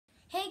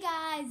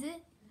guys,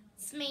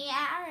 it's me,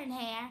 Aaron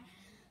here.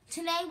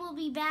 Today we'll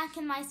be back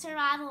in my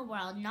survival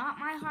world, not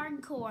my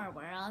hardcore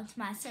world,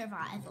 my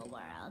survival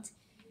world.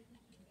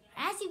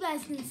 As you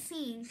guys can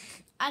see,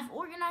 I've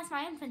organized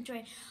my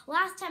inventory.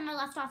 Last time I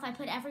left off, I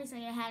put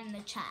everything I had in the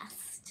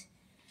chest.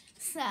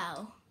 So,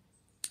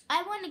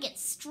 I want to get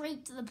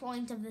straight to the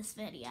point of this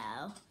video.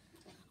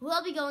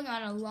 We'll be going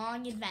on a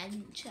long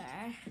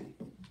adventure.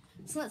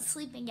 So let's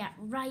sleep and get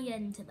right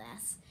into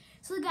this.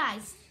 So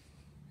guys,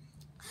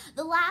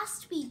 the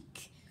last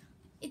week,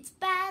 it's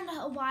been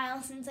a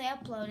while since I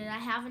uploaded. I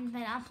haven't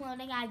been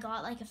uploading. I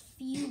got like a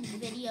few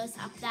videos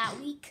up that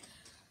week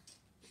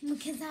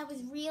because I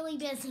was really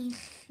busy.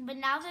 But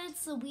now that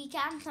it's the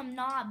weekend, I'm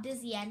not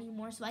busy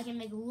anymore, so I can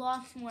make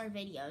lots more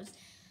videos.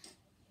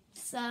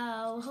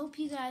 So, hope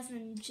you guys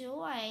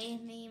enjoy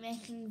me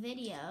making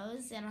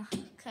videos, and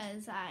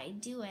because I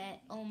do it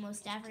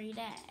almost every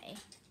day.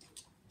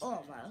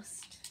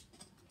 Almost.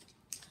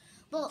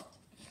 Well,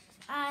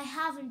 I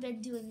haven't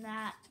been doing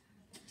that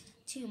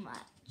too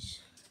much.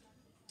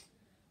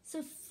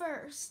 So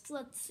first,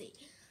 let's see.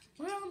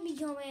 We're going to be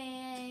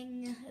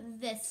going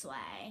this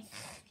way.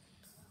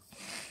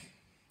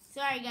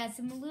 Sorry guys,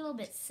 I'm a little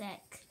bit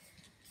sick.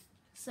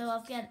 So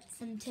I've got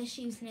some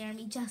tissues near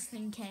me just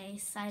in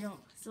case I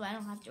don't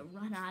have to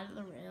run out of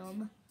the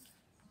room.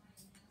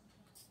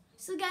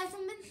 So guys,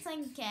 I've been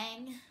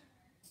thinking,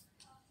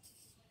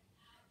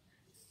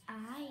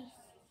 I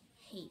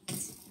hate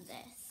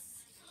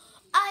this.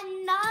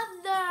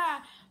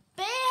 Another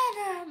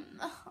banner.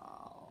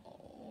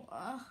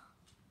 Oh,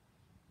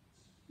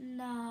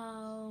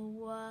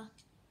 no.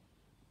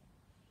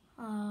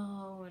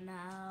 Oh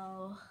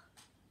no.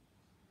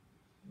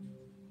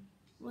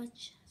 What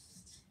just?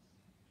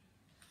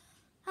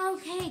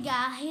 Okay,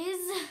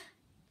 guys.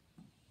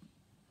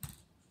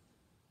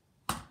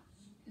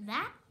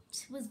 That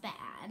was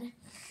bad.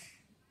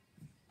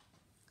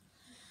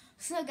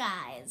 So,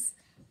 guys,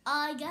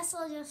 I guess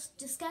I'll just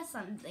discuss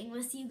something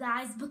with you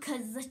guys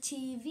because the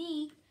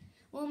TV,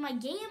 well, my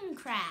game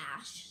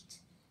crashed.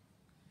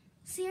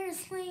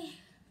 Seriously.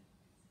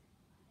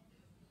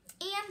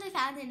 And I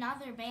found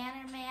another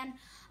banner, man.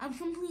 I'm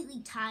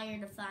completely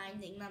tired of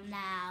finding them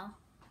now.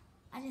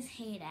 I just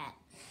hate it.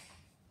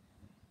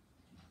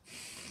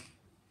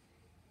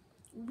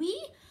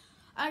 We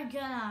are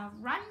gonna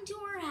run to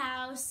her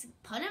house,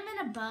 put him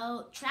in a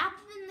boat, trap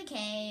him in the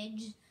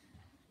cage,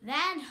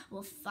 then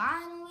we'll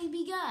finally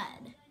be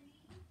good.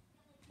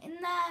 And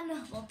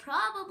then we'll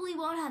probably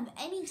won't have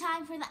any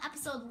time for the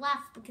episode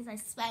left because I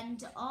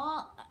spent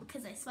all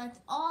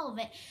of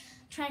it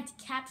trying to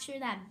capture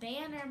that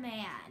banner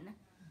man.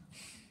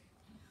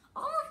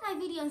 All of my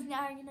videos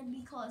now are gonna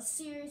be called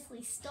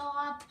Seriously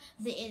Stop,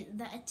 the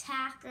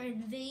Attack or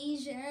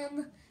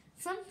Invasion,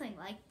 something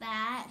like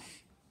that.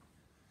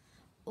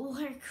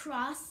 Or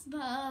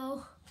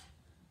crossbow,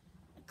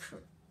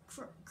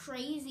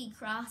 crazy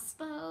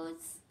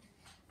crossbows.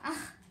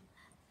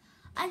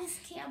 I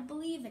just can't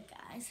believe it,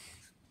 guys.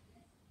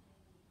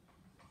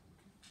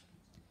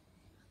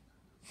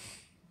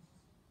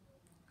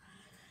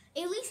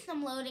 At least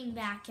I'm loading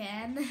back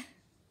in.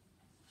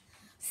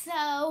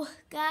 So,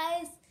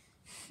 guys,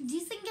 do you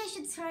think I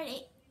should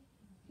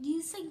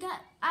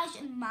I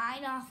should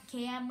mine off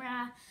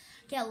camera,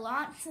 get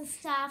lots of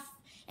stuff,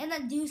 and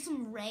then do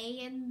some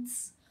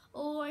raids?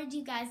 Or do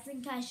you guys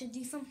think I should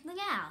do something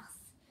else?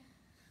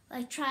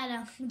 Like try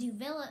to do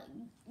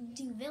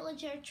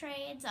villager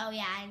trades? Oh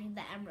yeah, I need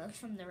the emeralds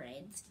from the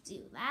raids to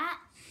do that.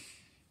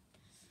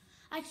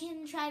 I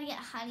can try to get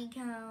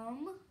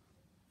honeycomb.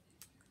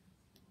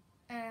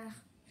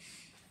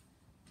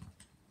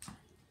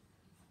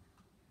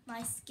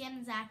 My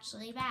skin's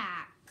actually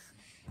back.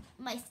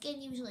 My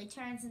skin usually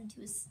turns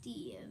into a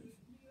Steve.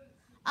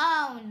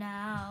 Oh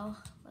no.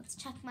 Let's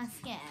check my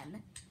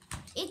skin.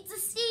 It's a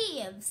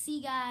Steve.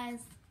 See, guys?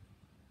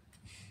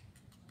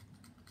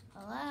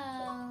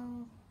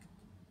 Hello?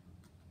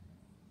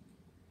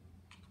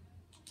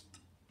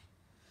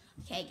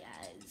 Okay,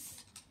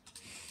 guys.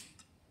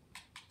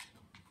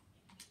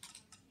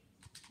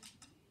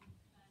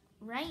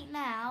 Right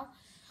now,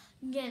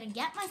 I'm gonna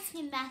get my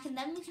skin back and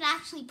then we can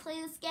actually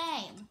play this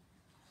game.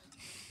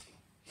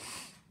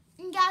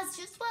 And guys,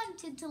 just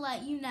wanted to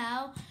let you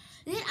know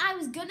that I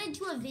was gonna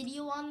do a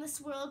video on this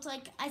world,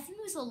 like, I think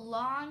it was a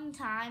long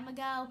time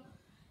ago.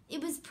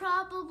 It was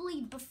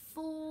probably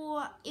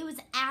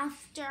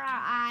after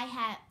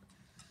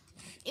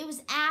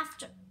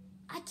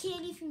I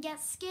can't even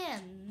get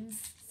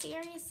skins.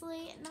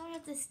 Seriously? Now I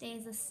have to stay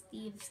as a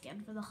Steve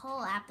skin for the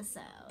whole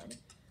episode.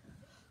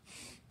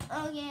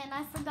 Oh yeah, and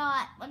I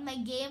forgot, when my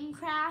game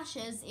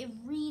crashes, it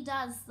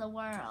redoes the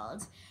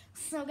world.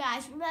 So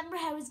guys, remember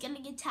how I was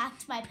getting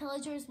attacked by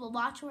pillagers? Well,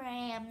 watch where I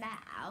am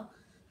now.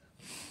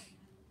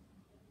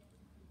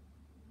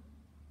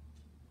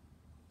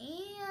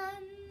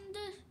 And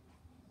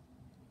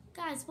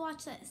guys,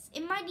 watch this.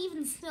 It might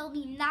even still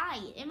be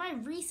night. It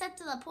might reset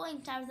to the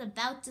point I was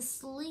about to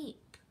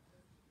sleep.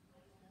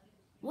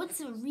 Once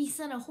it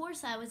reset a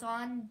horse I was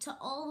on to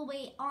all the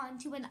way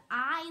onto an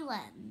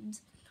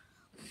island.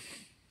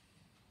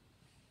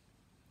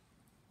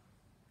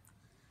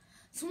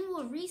 Someone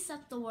will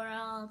reset the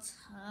world.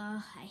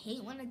 I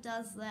hate when it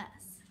does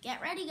this.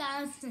 Get ready,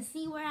 guys, to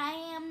see where I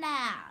am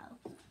now.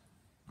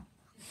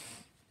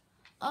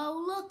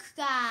 Oh, look,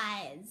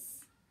 guys.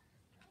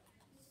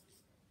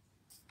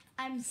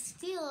 I'm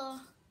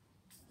still...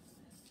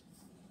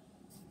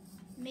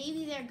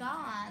 Maybe they're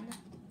gone.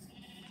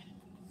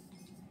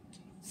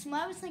 So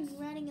I was like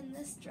running in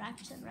this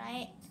direction,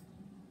 right?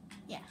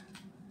 Yeah.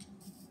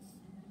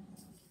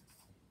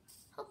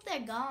 Hope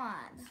they're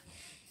gone.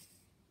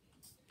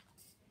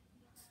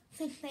 I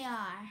think they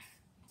are.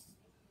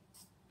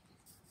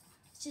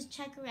 Let's just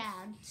check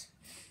around.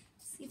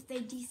 See if they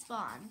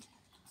despawned.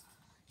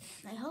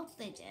 I hope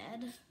they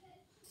did.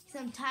 Because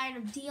I'm tired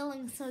of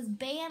dealing with those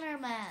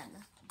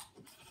bannermen.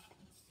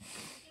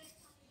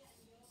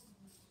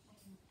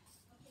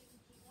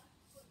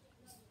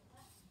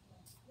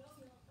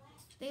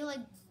 They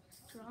like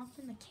drop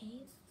in the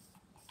cave.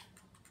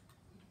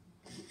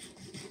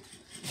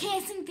 Okay, I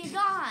think they're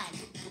gone.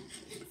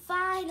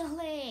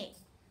 Finally.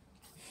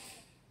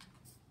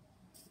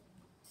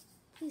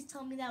 Please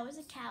tell me that was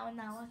a cow and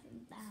that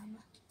wasn't them.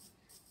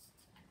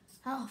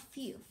 Oh,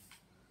 phew.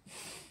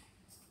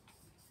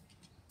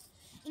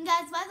 And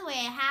guys, by the way,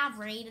 I have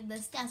raided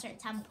this desert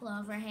temple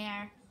over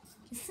here.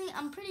 See,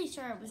 I'm pretty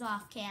sure it was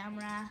off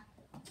camera.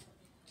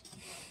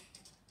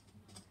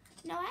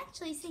 No, I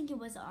actually think it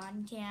was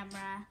on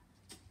camera.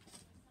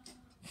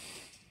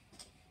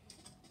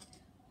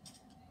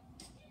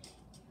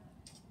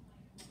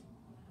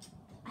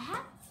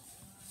 I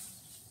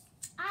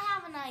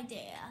have an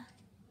idea.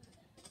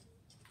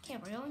 Okay,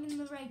 we're going in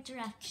the right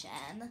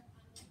direction.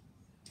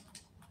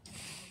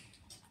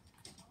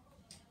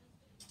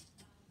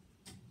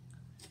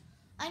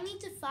 I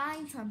need to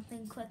find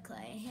something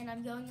quickly, and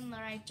I'm going in the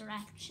right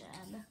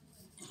direction.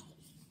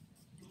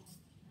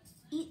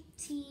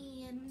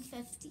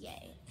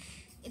 1858.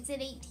 It's at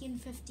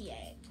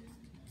 1858.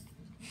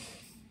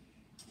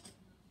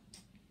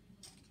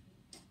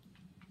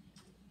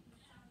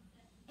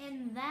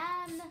 And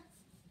then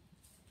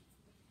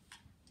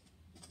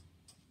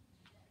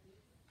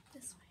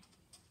this way.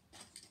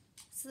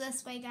 So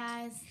this way,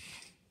 guys.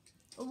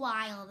 A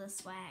while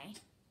this way.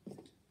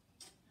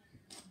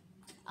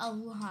 A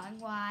long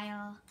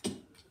while.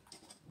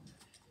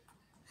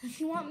 If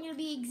you want me to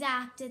be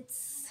exact,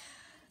 it's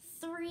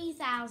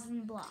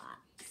 3,000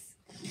 blocks.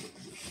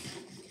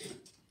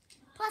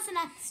 Plus an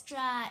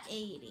extra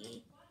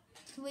 80,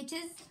 which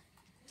is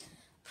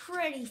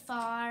pretty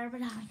far,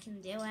 but I can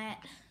do it.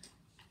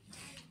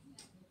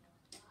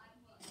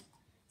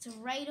 It's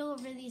right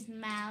over these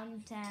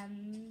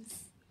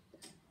mountains.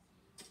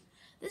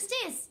 This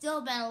day has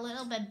still been a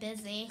little bit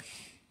busy,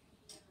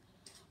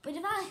 but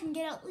if I can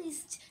get at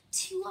least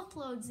 2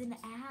 uploads an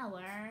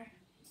hour,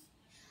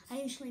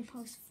 I usually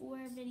post 4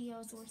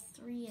 videos or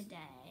 3 a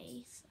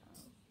day, so.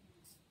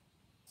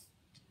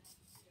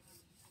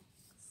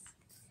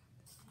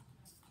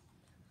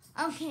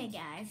 Okay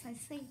guys, I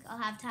think I'll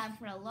have time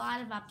for a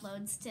lot of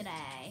uploads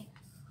today.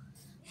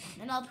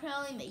 And I'll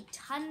probably make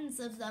tons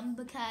of them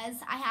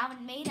because I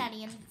haven't made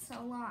any in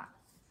so long.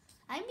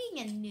 I'm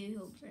being a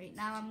noob right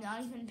now. I'm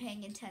not even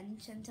paying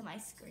attention to my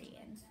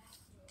screen.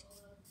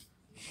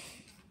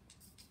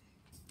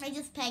 I'm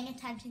just paying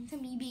attention to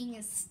me being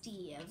a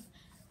Steve,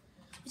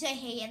 which I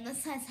hate, and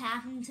this has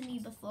happened to me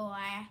before.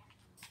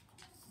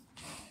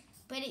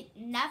 But it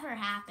never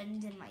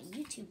happened in my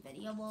YouTube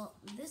video. Well,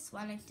 this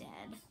one it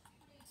did.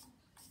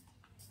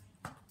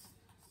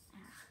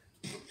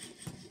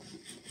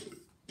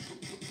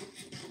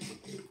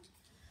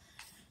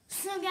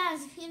 So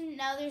guys, if you didn't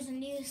know, there's a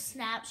new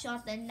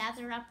Snapshot, the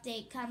Nether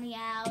update coming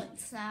out,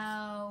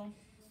 so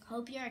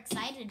hope you're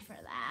excited for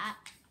that.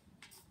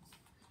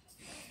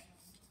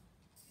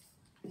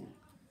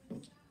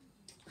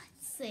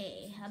 Let's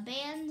see,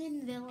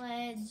 abandoned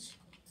village.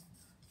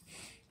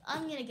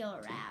 I'm gonna go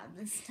around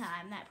this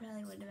time. That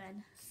probably would have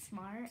been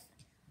smart,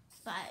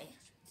 but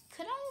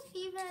could I have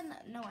even?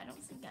 No, I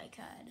don't think I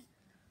could.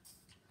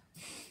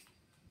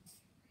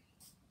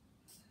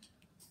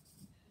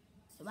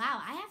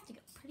 Wow, I have to go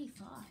pretty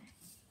far.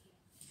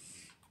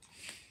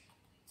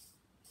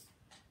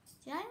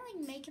 Did I like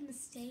make a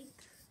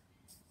mistake?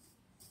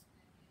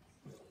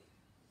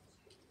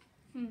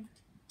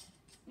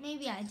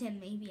 Maybe I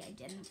did, maybe I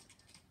didn't.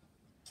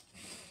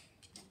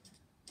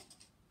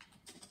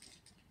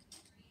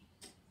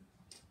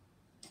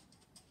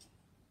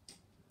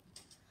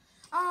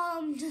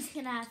 I'm just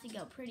gonna have to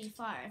go pretty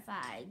far if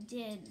I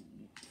did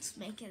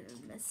make a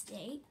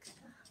mistake.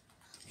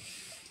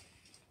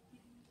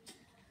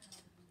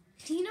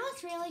 Do you know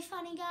what's really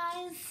funny,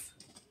 guys?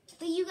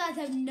 That you guys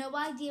have no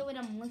idea what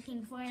I'm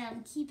looking for, and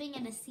I'm keeping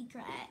it a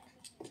secret.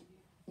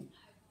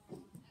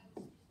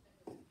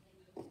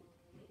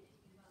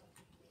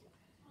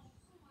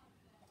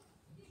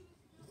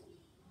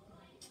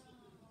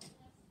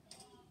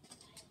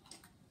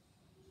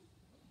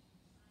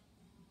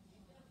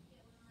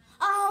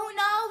 Oh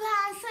no,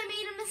 guys, I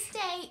made a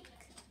mistake.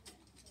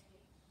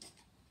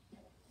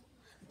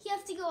 You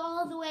have to go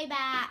all the way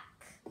back.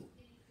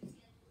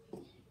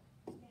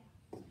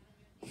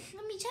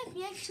 Let me check,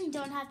 we actually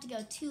don't have to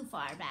go too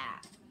far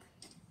back.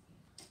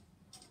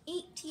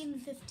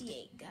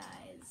 1858, guys.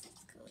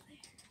 Let's go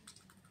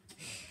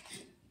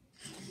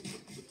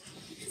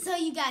there. So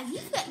you guys,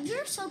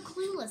 you're so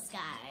clueless,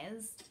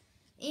 guys.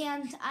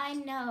 And I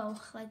know,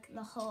 like,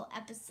 the whole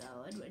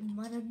episode and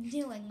what I'm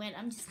doing, but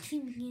I'm just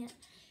keeping it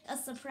a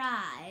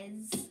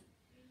surprise.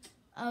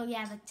 Oh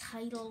yeah, the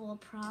title will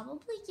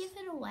probably give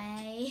it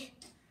away.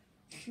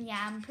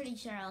 Yeah, I'm pretty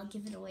sure I'll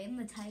give it away in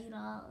the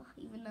title,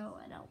 even though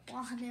I don't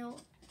want to.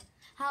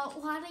 I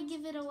want to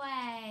give it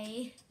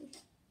away.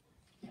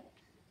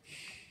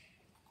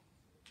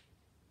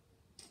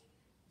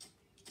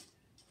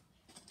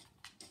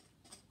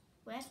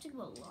 We have to go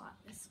a lot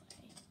this way.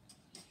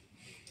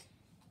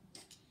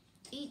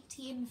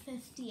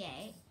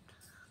 1858.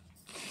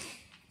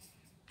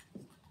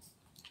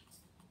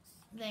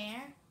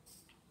 There.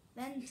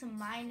 Then to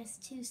minus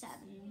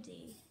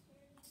 270.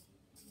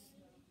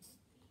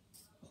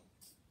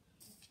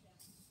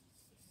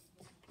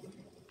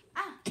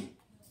 Ah!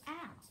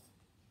 Ow.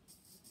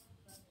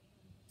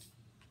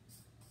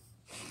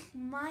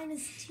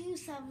 Minus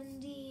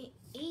 270,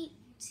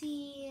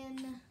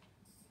 18...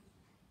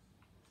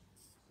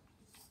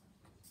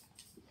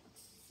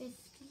 58.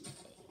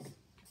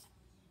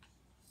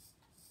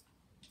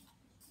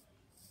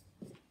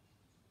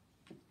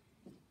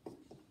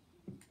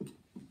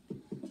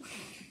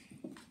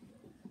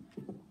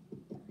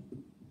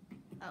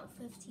 Oh,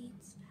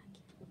 15's back.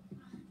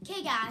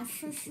 Okay, guys,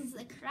 this is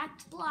the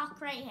correct block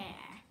right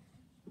here.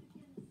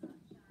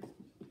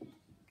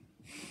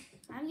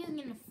 I'm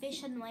using an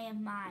efficient way of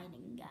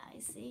mining,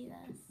 guys. See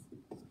this?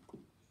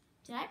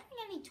 Did I bring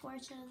any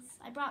torches?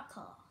 I brought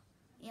coal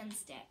and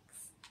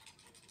sticks.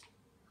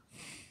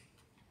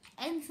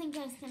 I didn't think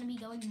I was going to be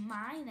going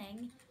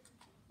mining.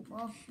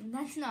 Well,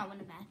 that's not what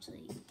I'm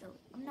actually going.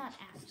 I'm not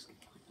actually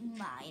going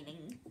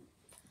mining.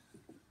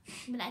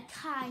 But I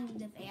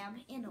kind of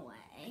am, in a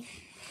way.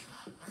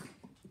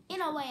 In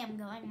a way, I'm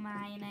going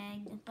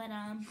mining. But,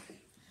 I'm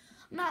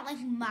not, like,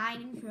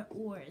 mining for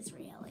ores,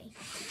 really.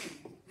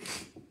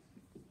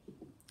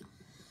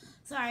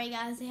 Sorry,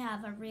 guys. I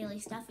have a really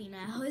stuffy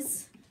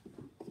nose.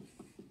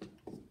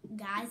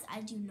 Guys,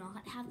 I do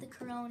not have the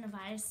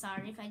coronavirus.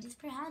 Sorry if I just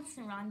pronounced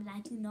it wrong, but I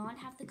do not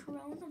have the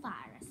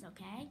coronavirus,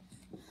 okay?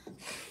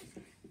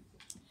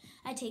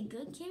 I take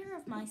good care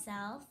of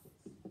myself,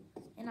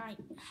 and I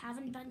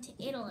haven't been to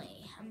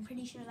Italy. I'm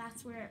pretty sure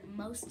that's where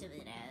most of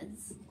it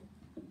is.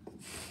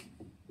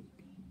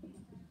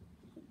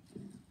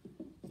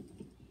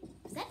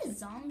 Is that a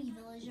zombie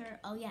villager?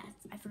 Oh,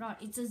 yes, I forgot.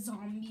 It's a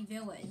zombie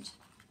village.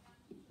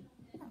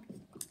 Oh.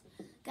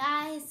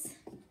 Guys...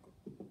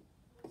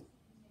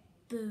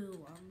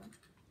 Boom.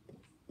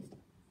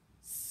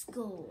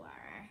 Score.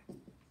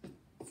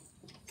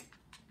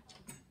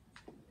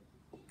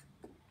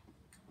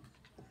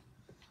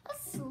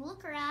 Let's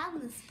look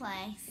around this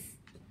place.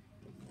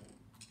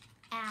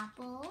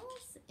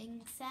 Apples,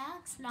 ink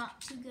sacks, not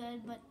too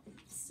good, but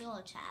still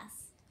a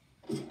chest.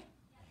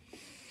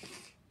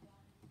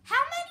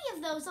 How many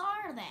of those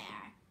are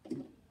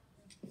there?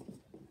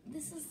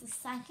 This is the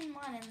second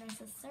one and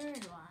there's a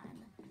third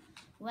one.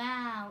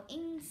 Wow,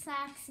 ink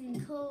sacks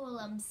and coal.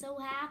 I'm so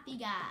happy,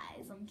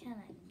 guys. I'm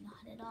kidding.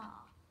 Not at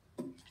all.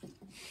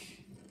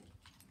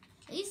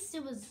 At least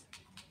it was...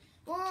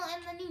 Well,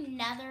 in the new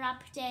Nether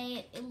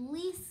update, at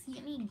least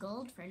you need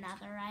gold for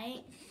Nether,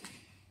 right?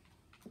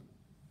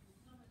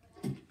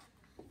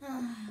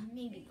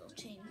 Maybe we'll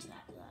change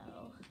that,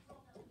 though.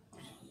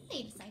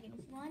 Wait a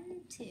second.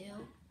 1,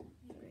 2,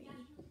 3.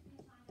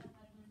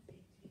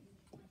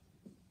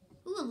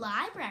 Ooh,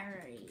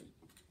 library.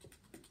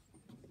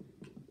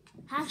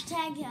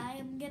 Hashtag I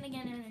am gonna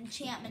get an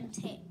enchantment.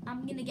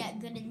 I'm gonna get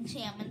good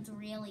enchantments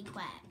really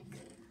quick.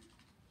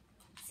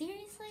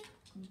 Seriously?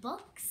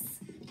 Books?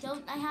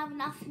 Don't I have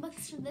enough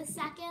books for this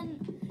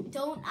second?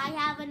 Don't I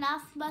have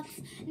enough books?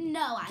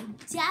 No, I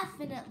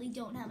definitely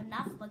don't have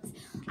enough books.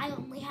 I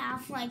only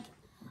have like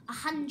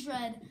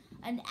 100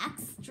 and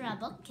extra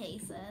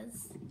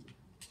bookcases.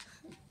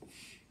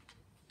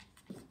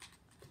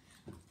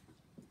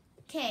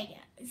 Okay,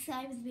 guys,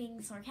 I was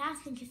being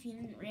sarcastic if you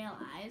didn't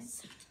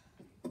realize.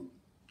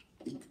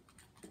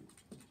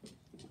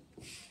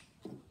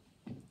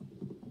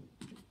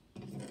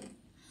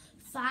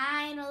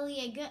 Finally,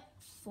 a good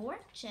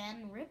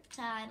fortune.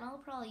 Riptide. I'll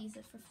probably use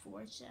it for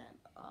fortune.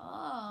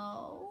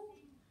 Oh,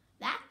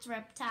 that's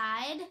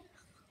Riptide.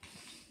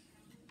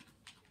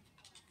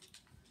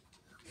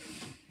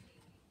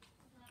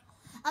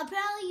 I'll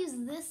probably use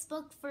this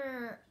book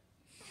for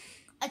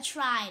a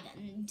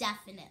trident,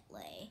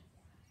 definitely.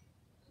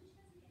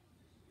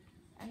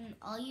 And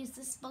I'll use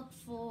this book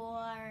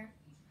for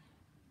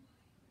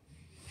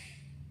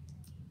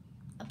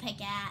a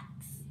pickaxe.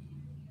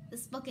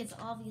 This book is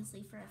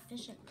obviously for a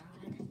fishing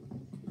rod.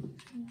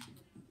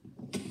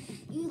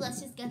 Ooh,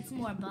 let's just get some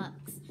more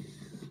books.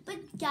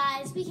 But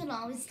guys, we can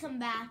always come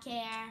back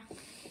here.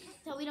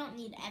 So we don't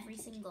need every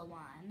single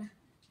one.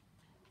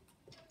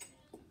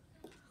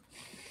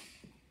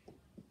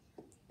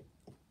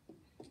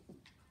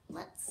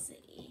 Let's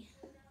see.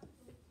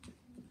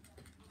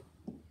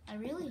 I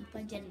really hope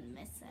I didn't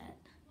miss it.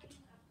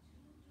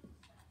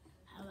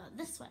 How about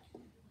this way?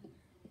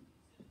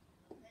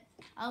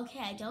 Okay,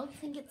 I don't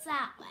think it's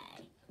that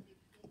way.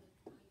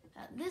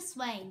 This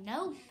way?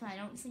 Nope, I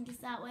don't think it's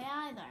that way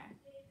either.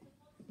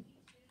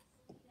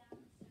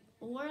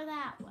 Or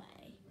that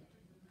way.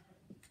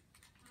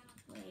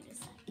 Wait a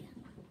second.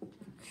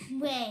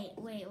 Wait.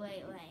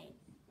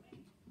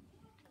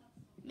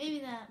 Maybe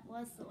that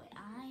was the way.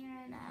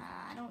 Iron,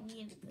 I don't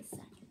need it this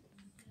second.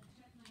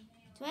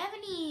 Do I have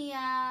any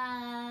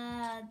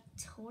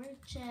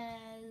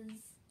torches?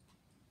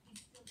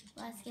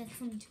 Let's get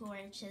some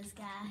torches,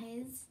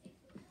 guys.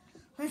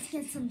 Let's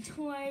get some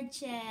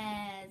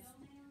torches.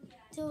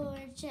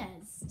 Torches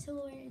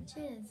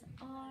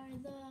are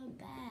the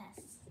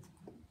best.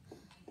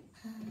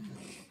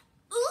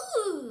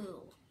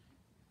 Ooh!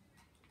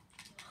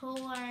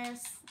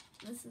 Horse.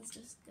 This is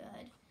just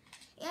good.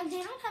 And I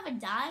don't have a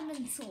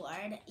diamond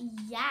sword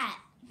yet,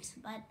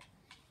 but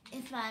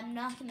if I'm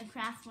not going to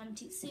craft one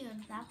too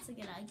soon, that's a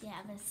good idea. I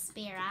have a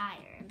spare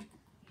iron.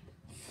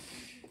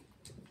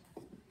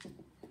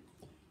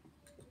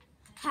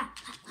 Ha,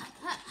 ha, ha,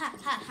 ha, ha,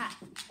 ha, ha.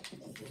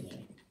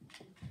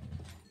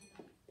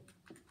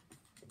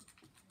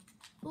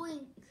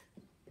 Boink.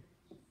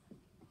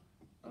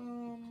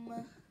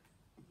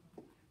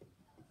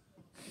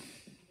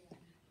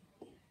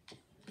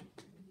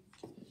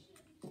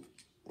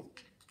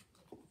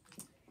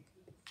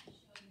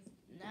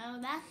 No,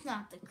 that's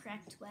not the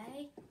correct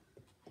way.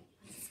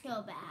 Let's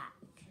go back.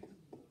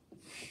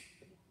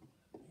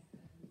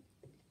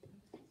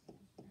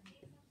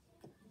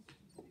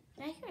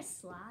 Did I hear a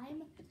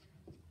slime?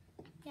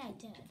 Yeah, I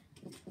did.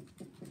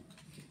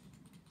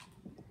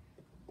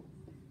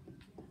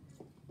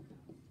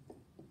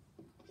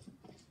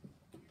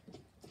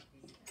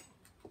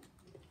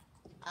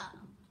 Uh-oh.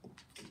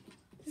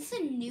 Is this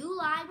a new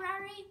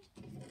library?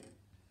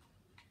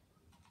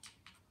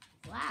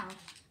 Wow,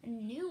 a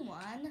new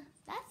one.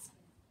 That's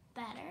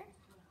better.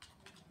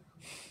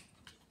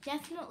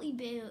 Definitely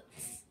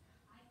boots.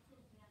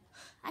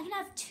 I can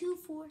have 2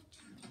 fortune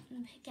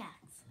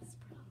pickaxes,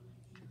 probably.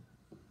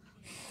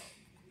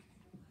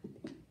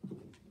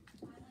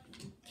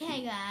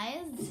 Okay,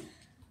 guys.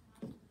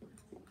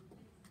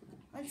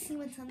 Let's see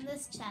what's on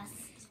this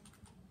chest.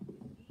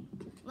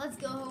 Let's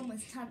go home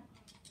with ton.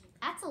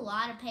 That's a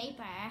lot of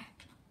paper.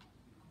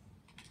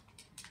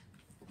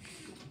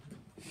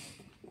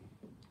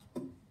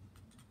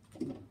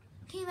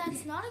 Okay,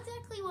 that's not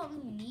exactly what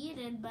we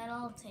needed, but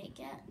I'll take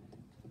it.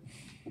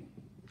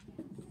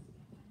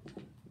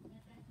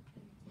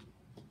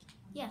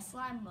 Yeah,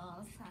 slime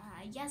balls.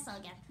 I guess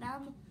I'll get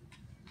them.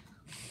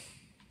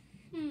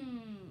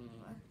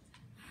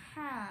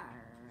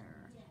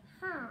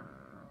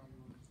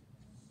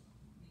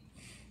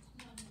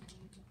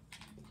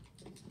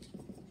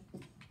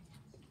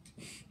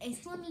 I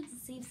still need to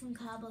save some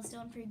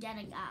cobblestone for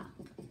getting up.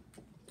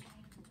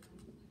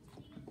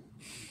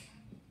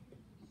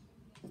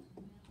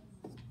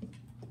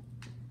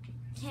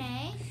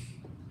 Okay. I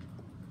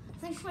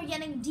think we're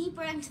getting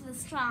deeper into the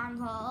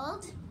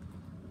stronghold.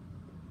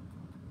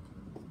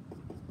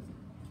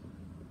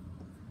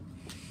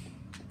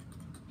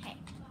 Hey.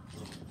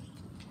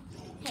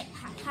 Hey,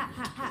 ha, ha,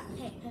 ha, ha,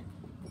 hey.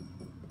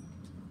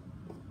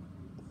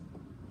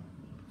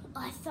 Oh,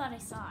 I thought I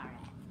saw it.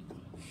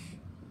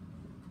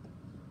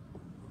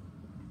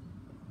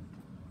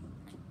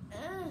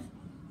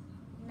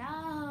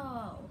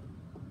 No.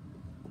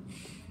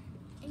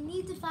 I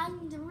need to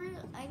find the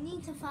route. I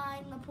need to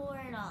find the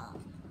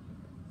portal.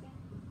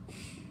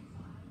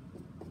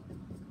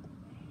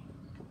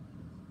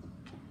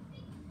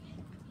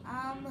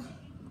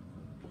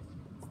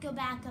 Let's go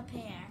back up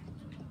here.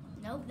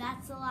 Nope,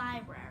 that's the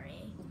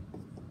library.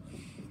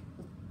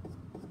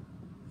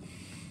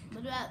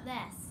 What about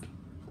this?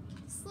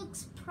 This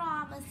looks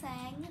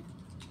promising.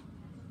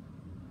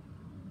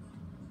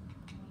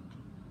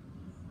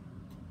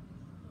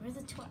 Where's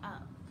the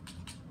oh.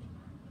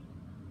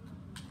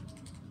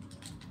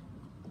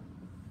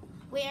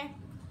 Where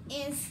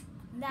is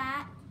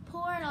that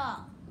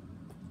portal?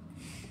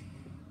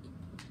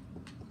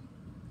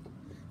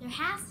 There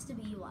has to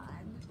be one.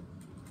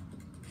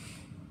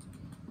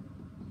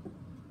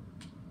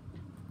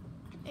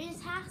 There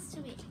just has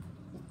to be.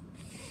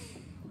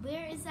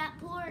 Where is that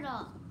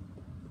portal?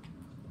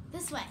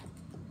 This way.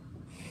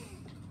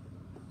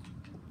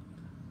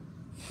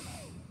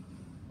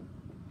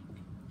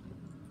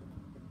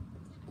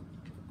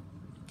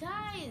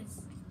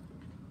 Guys,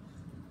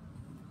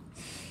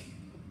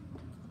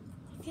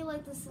 I feel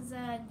like this is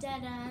a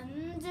dead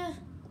end.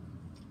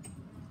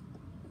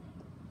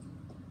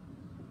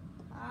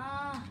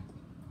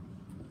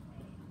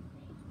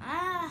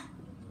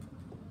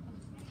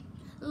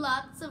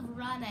 Lots of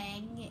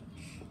running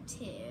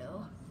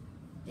too.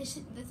 This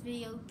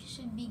video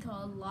should be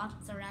called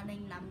Lots of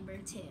Running number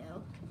 2,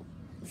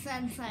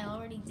 since I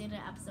already did an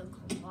episode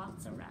called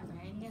Lots of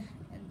Running,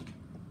 and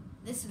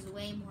this is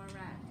way more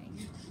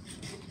running.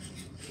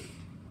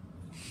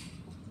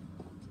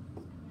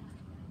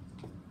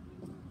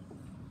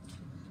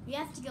 We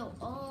have to go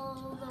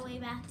all the way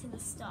back to the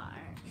start.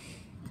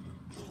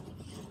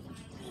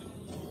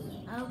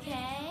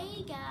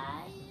 Okay,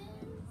 guys.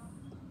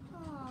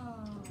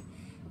 Oh.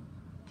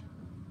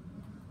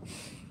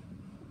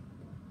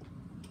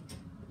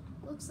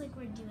 Looks like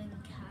we're doing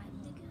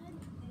kind of good.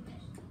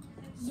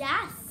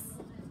 Yes!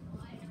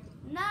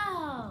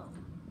 No!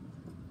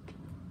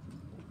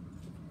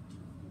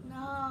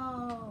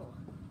 No!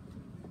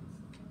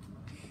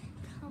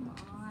 Come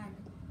on.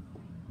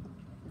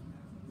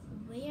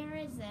 Where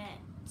is it?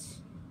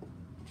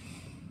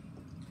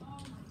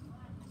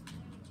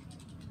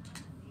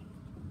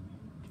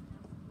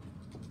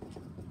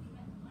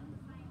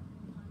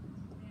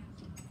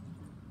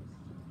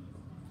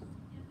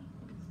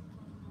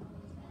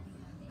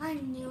 I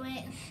knew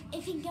it.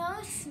 If it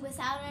goes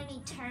without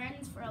any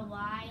turns for a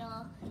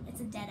while,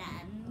 it's a dead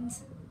end.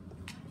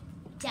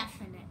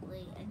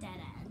 Definitely a dead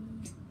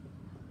end.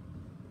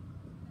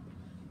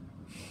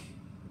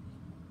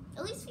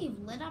 At least we've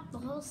lit up the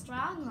whole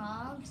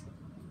stronghold.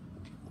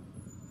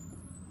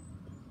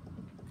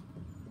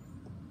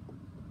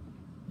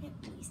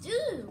 At least.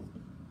 Ooh!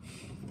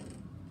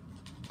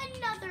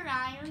 Another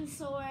iron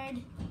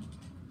sword.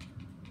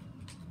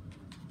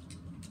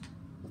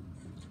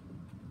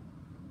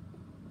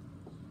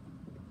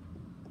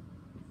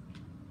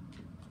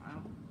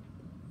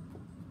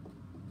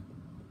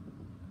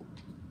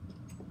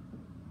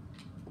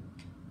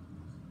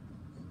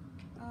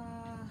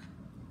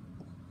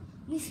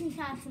 At least we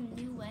found some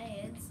new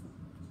ways.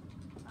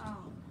 Oh,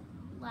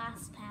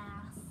 last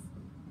pass.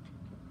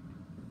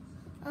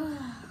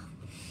 Ugh.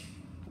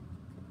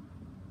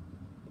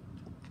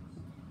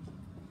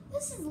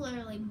 This is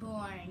literally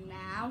boring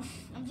now.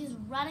 I'm just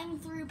running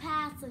through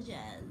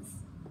passages.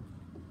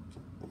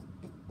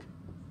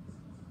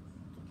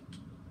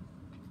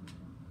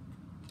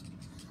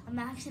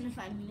 Imagine if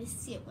I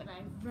missed it when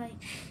I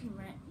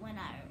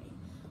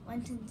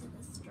went into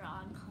the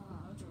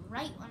stronghold.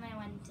 Right when I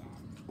went in.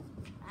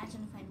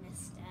 Imagine if I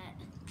missed it.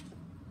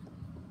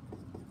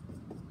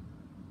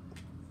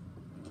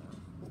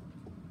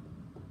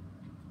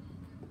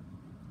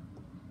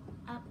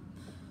 Up.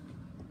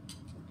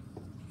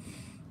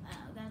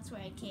 Oh, that's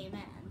where I came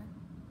in.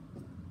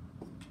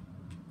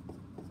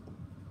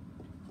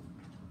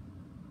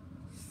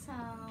 So,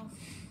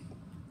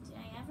 did I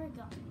ever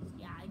go?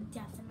 Yeah, I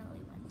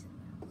definitely went in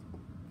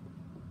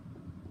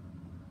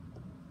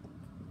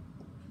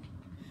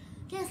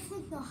there. Guess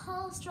the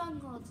whole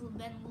stronghold will have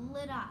been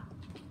lit up.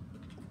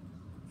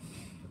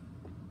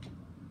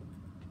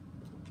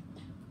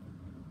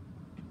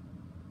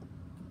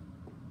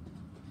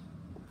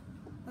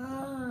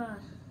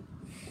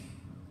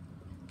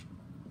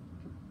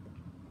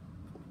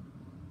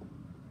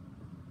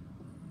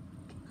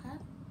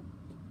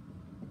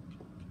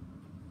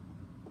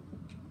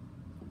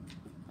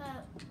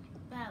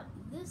 About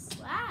this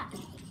way.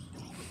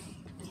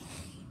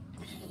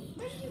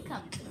 Where did you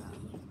come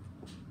from?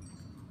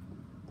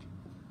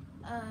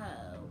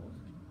 Oh.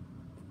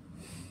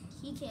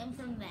 He came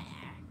from there.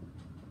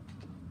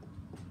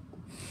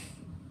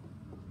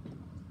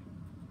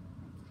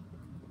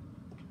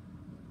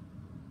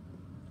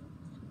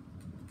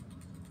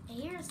 I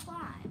hear a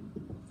slime.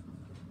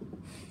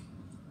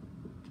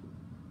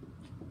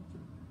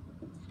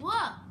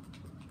 Whoa!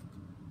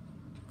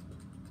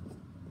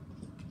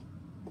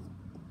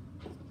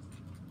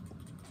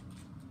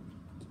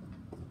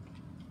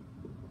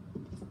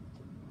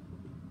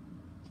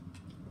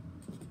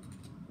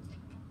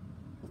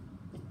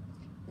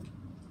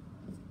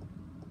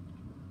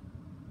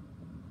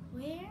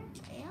 Where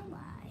am I?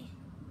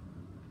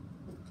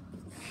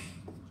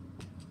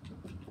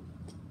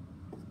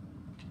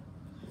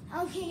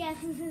 Okay, guys,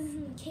 this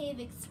isn't cave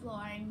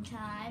exploring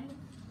time.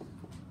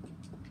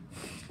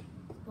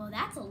 Well,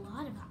 that's a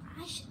lot of...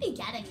 I should be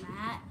getting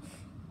that.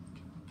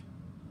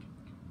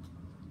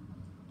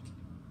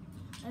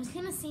 I was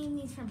gonna save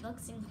these for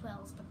books and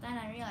quills, but then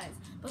I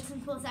realized books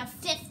and quills have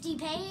 50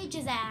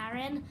 pages,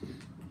 Aaron.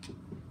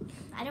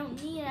 I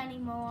don't need any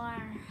more.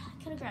 I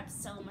could have grabbed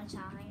so much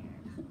iron.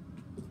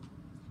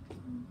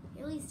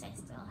 At least I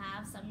still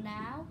have some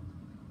now.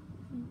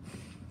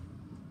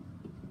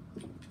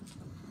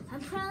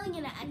 I'm probably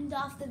gonna end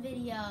off the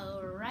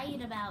video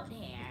right about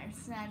here.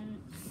 Since,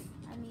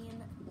 I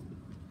mean,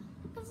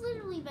 I've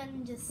literally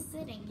been just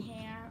sitting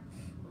here,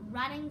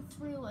 running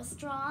through a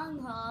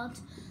stronghold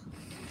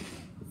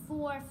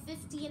for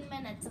 15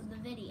 minutes of the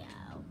video.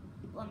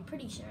 Well, I'm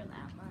pretty sure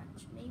that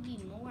much. Maybe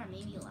more,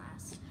 maybe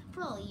less.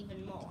 Probably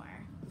even more.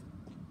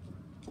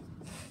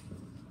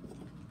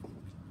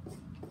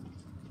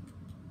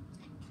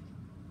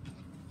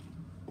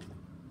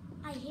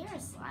 I hear a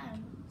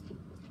slime.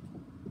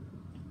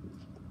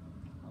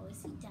 Oh,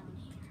 is he down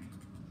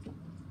here?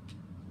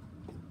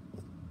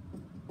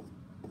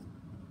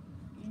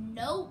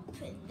 Nope.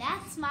 And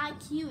that's my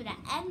cue to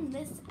end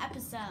this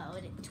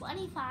episode in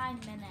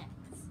 25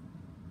 minutes.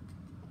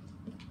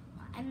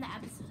 I'll end the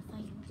episode if I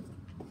can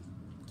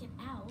get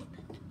out.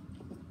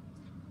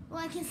 Well,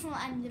 I guess we'll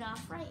end it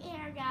off right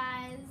here,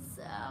 guys.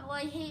 Oh,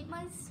 I hate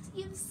my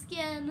Steve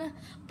skin.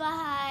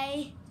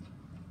 Bye.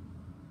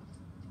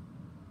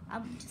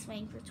 I'm just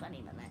waiting for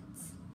 20 minutes.